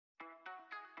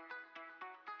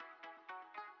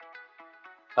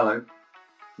Hello,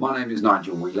 my name is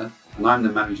Nigel Wheeler and I'm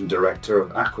the Managing Director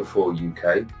of Aquaphor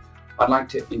UK. I'd like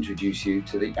to introduce you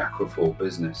to the Aquaphor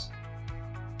business.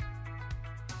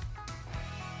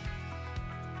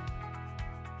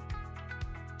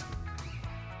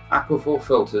 Aquaphor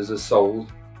filters are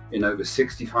sold in over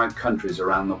 65 countries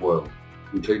around the world,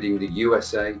 including the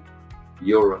USA,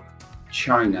 Europe,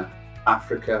 China,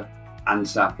 Africa and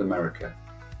South America.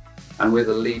 And we're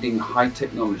the leading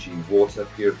high-technology water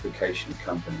purification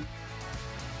company.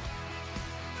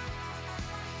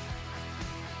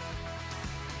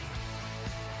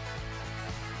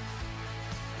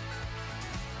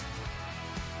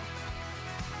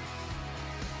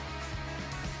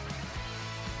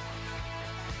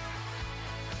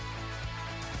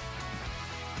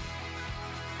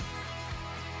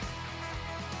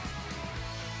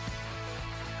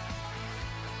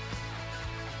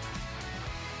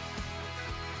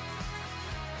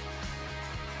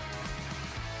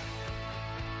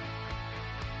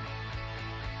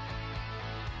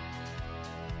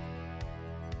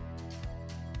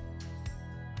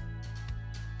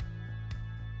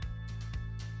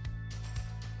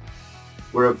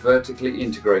 We're a vertically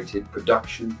integrated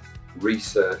production,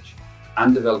 research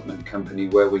and development company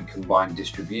where we combine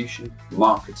distribution,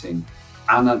 marketing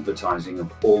and advertising of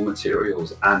all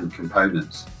materials and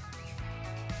components.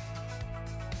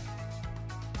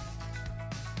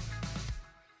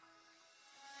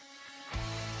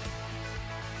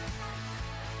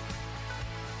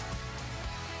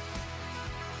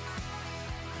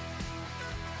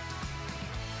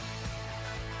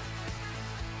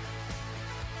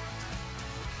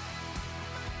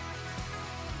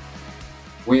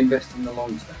 We invest in the long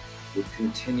term with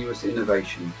continuous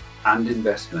innovation and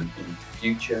investment in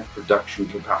future production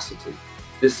capacity.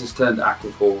 This has turned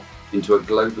Aquaphor into a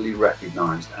globally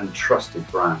recognized and trusted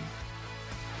brand.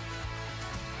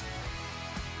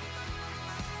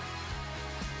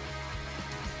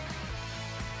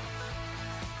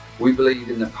 We believe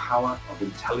in the power of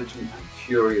intelligent and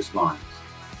curious minds,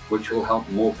 which will help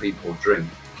more people drink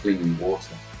clean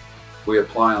water. We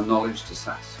apply our knowledge to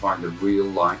satisfy the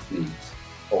real-life needs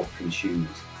of consumers.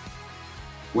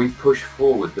 We push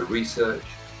forward the research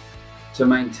to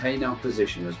maintain our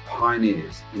position as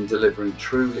pioneers in delivering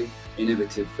truly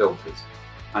innovative filters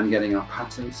and getting our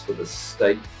patents for the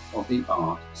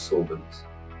state-of-the-art sorbents.